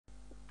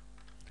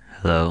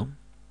Hello,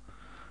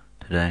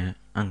 today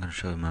I'm going to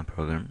show you my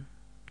program,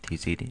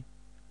 TCD,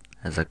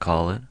 as I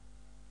call it.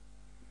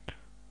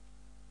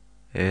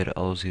 It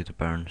allows you to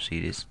burn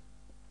CDs,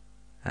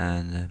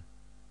 and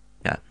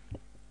yeah,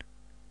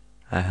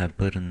 I have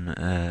put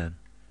an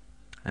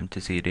empty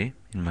CD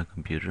in my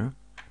computer.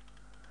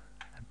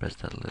 I press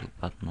that little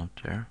button up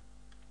there.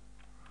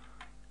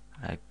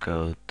 I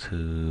go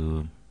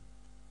to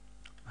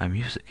my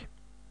music,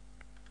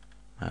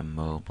 my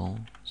mobile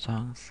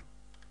songs,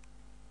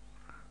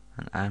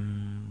 and I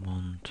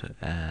want to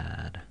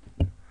add,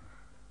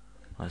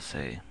 let's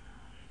say,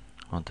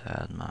 I want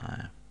to add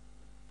my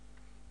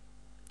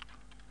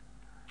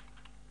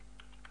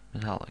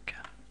Metallica.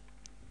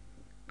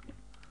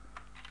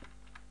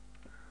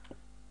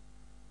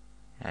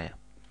 Yeah.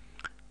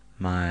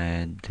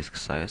 My disk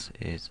size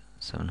is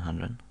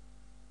 700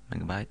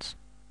 megabytes,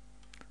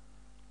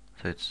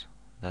 so it's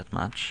that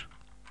much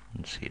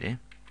on CD.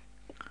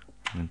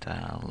 I'm going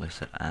to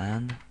list it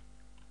and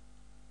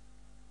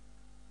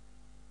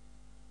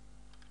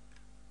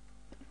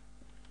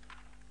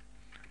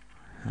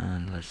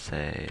let's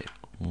say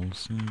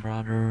Olsen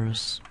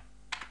Brothers.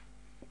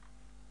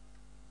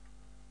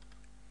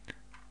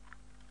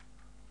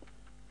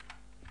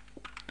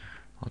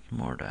 What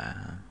more do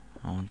I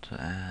want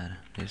to add?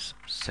 This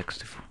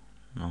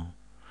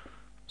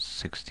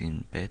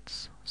 16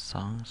 bits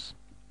songs,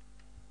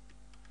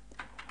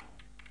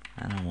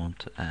 and I want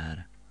to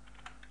add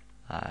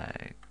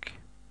like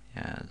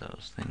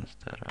those things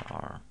that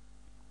are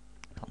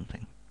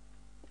something,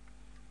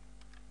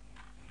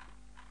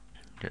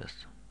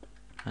 just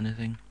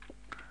anything.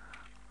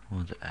 I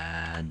want to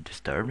add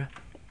Disturbed.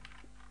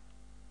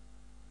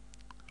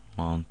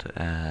 I want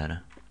to add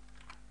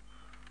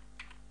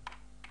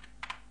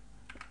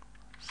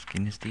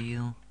Skinny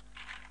Steel,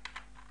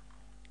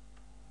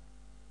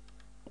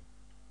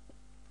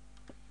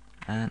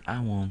 and I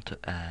want to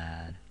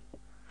add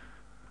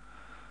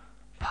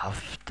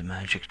Puff the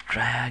Magic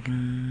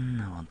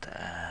Dragon. I want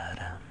to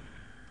add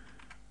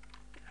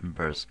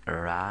Embers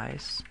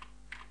Arise.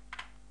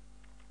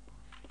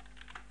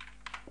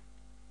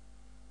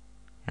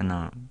 And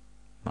now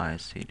my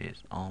CD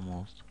is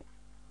almost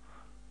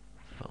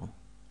full.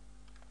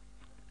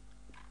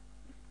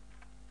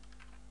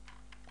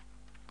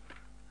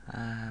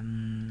 I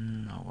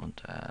want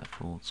to add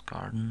Fool's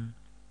Garden,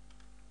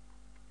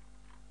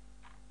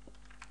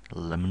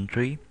 Lemon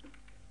Tree,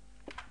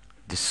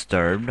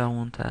 Disturbed I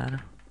want to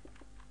add.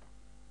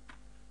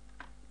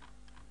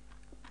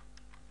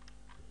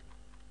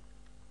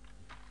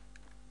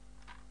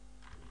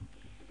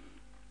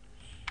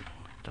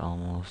 It's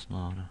almost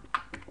not.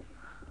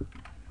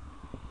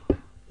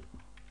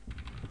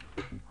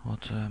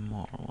 What do I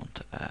more want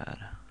to add?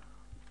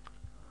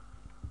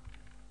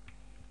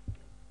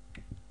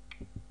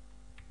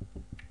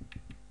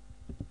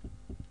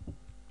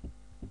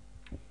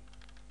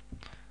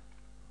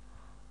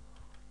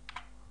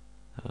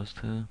 Those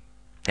two.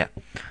 Yeah.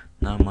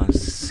 Now my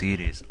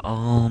CD is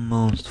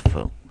almost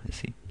full. You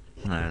see?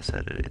 Like I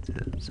said,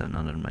 it's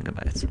 700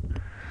 megabytes.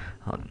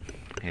 Oh,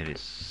 it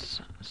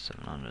is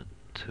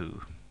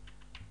 702.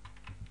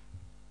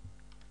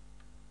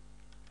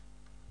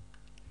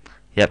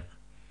 Yep.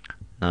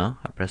 Now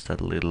I press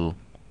that little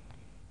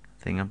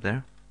thing up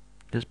there.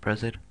 Just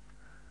press it.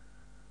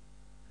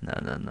 No,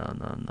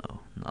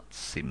 not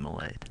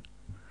simulate.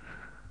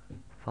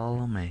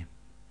 Follow me.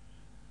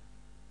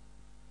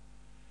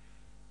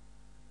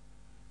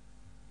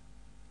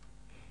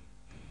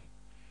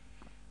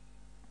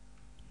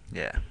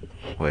 Yeah,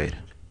 wait.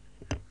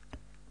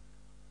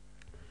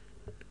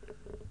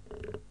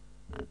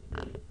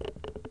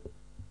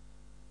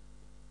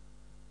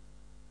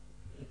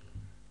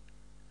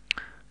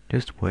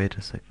 Just wait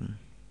a second.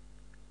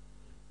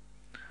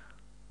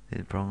 Did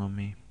it wrong on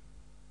me?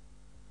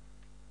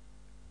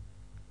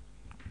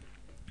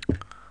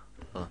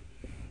 Oh,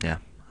 yeah,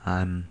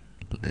 I'm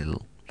a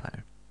little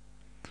tired.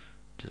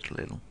 Just a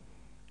little.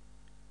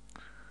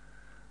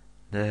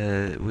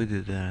 The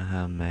video that I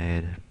have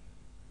made,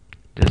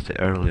 just the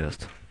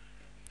earliest,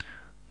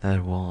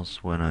 that was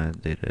when I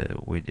did a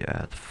video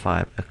at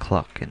 5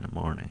 o'clock in the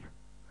morning.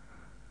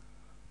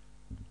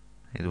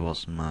 It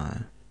was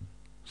my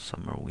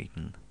summer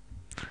weekend.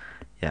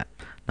 Yeah,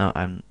 now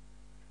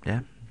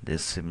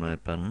this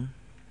simulate button,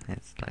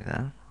 it's like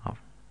that,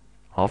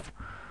 off.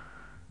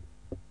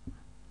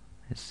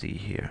 Let's see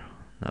here.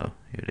 No,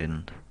 you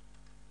didn't.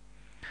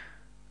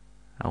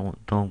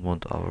 Don't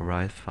want to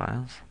overwrite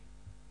files.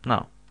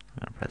 No, I'm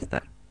gonna press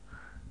that.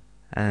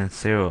 And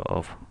 0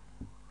 of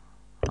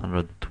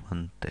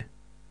 120.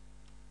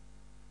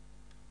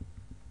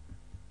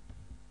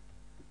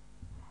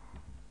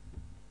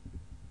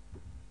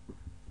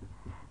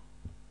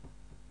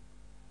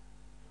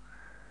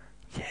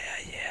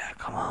 Yeah,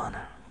 come on.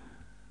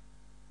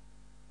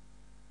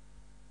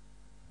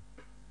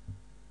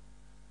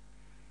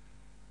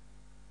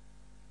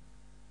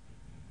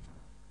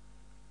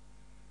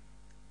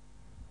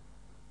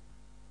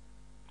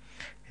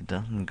 It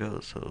doesn't go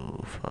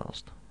so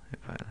fast, if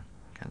I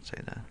can say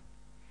that.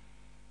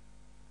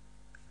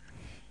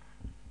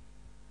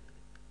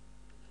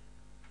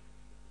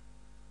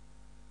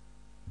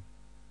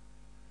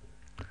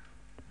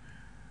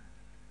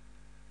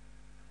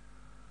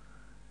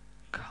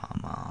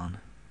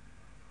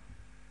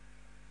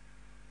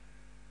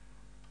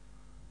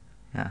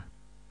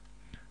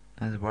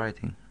 it's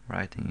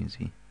writing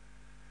easy.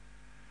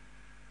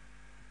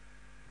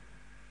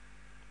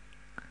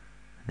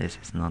 This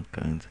is not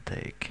going to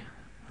take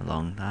a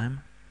long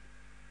time.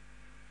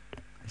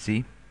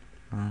 See?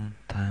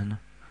 10,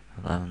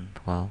 11,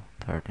 12,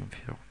 13,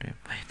 14,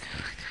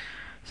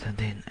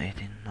 17,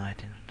 18,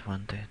 19,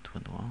 20,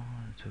 21,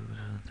 22,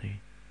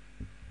 23.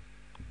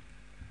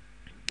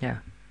 Yeah,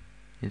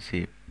 you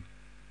see,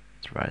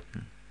 it's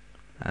writing.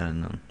 I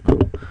don't know,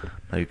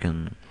 but you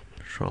can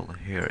surely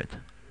hear it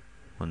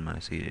when my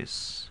CD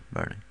is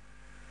burning.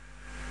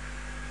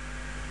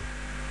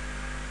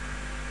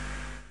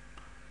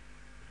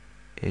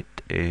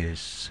 It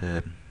is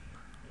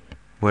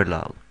very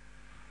loud.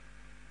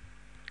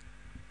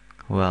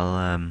 Well,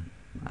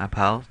 I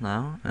pause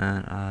now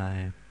and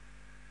I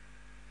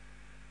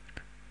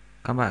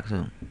come back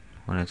soon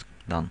when it's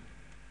done.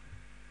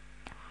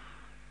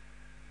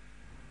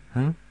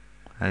 Huh?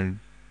 I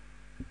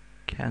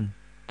can't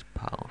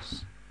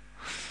pause.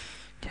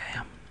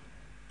 Yeah,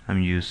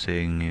 I'm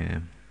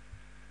using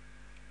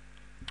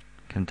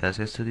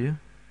Camtasia Studio.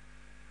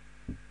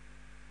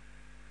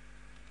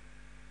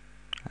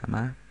 Am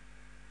I?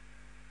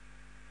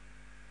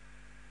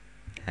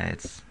 Yeah,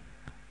 it's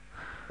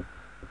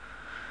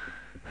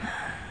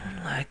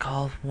like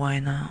why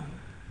now?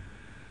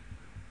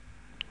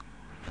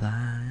 Fly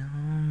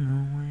on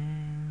the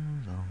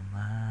wings of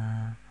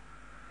love.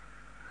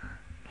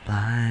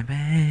 Fly,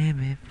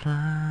 baby,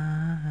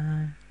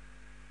 fly.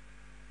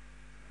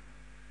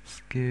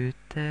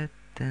 Scooted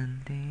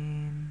and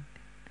in.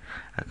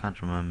 I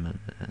can't remember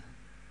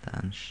the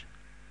dance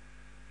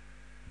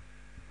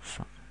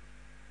song.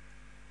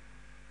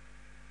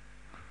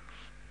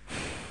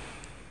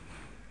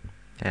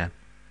 Yeah.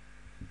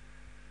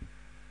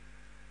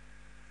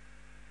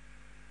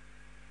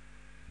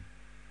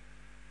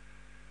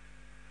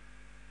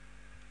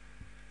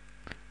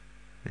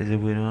 Is it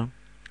weird one?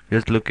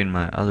 Just look in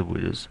my other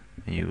videos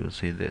and you will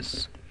see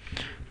this.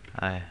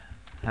 I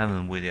have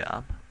a video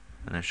up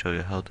and I show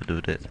you how to do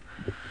this.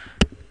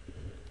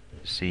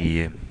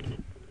 See,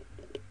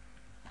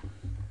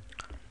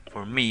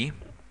 for me,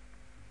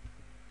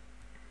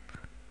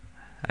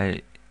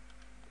 I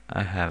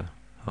have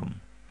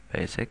Home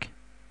Basic,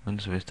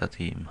 Windows Vista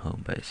Team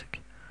Home Basic,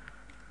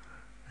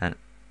 and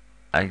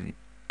I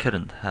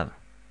couldn't have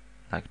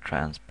like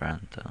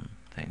transparent and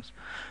things.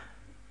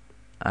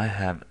 I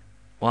have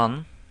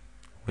one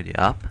with the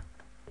app,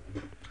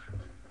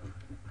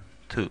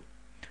 two,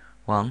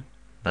 one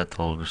that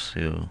tells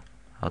you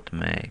how to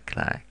make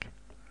like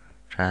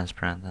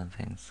transparent and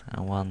things,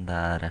 and one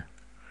that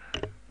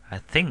I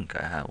think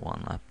I have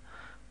one app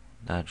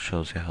that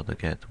shows you how to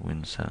get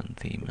Windows 7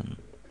 theme and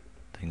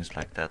things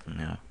like that on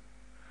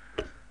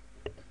your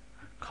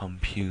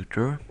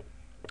computer.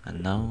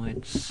 And now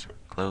it's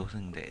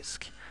closing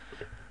disk.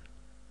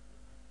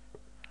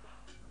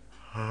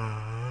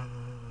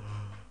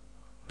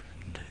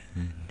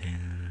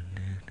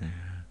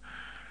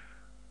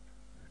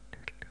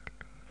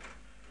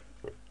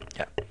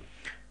 Yeah,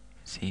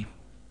 see?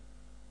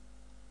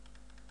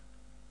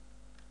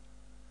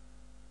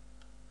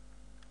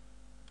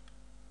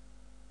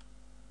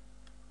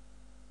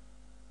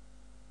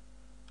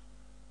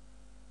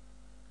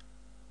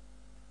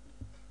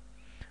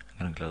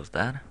 I'm gonna close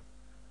that.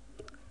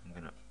 I'm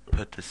gonna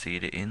put the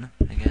CD in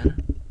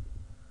again.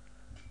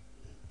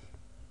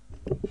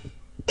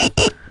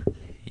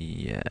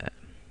 Yeah.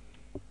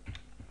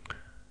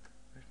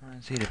 Where's my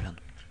CD pen?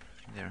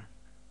 There.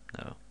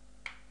 No.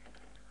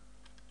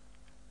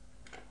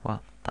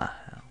 What the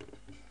hell?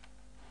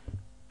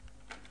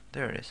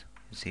 There it is.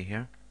 You see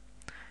here?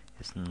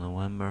 It's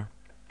November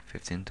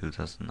 15,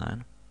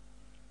 2009.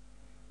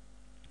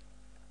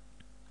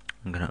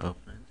 I'm gonna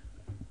open it.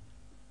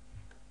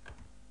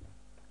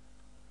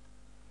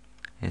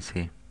 You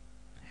see,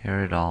 here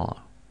it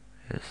all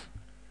is.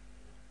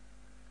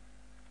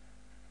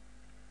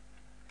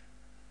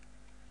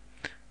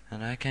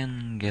 And I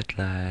can get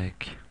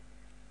like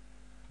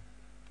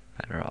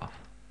better off.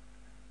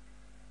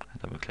 I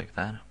double click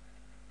that.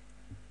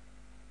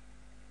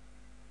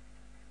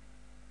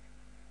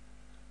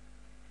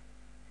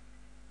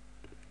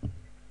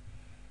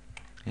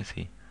 You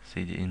see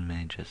the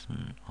images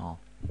and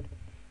all.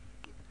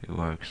 It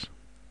works.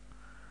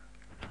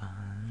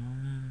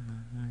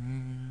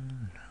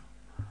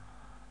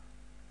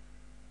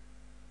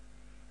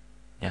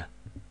 Yeah,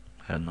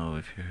 I don't know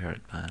if you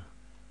heard, but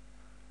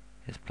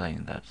it's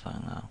playing that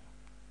song now.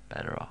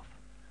 Better off.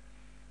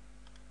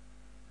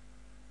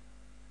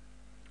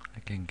 I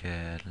can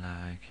get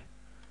like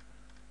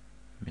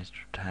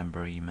Mr.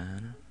 Tambourine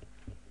Man.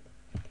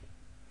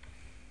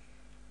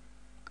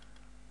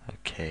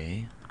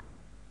 Okay.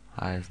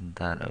 Why isn't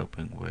that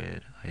open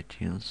with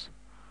iTunes?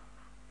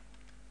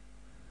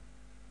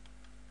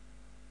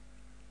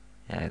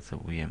 Yeah, it's a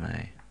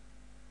VMA.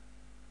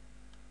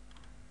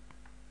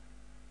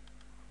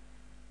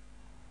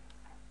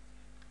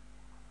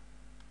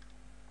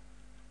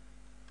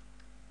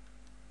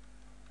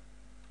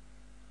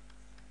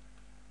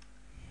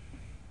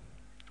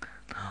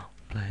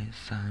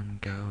 Place I'm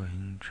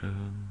going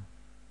through.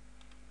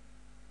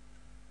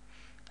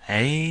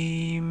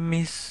 Hey,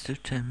 Mr.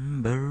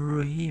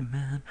 Tambourine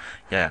Man.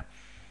 Yeah,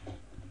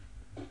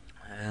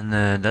 and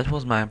that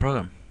was my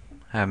program.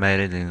 I made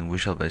it in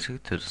Visual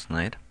Basic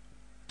 2008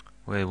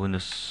 with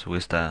Windows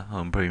Vista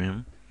Home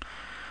Premium.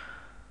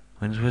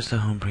 Windows Vista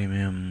Home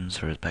Premium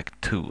Service Pack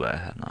 2 I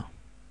have now.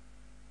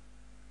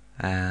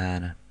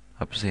 And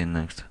hope to see you in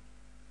the next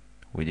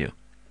video.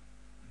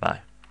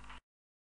 Bye.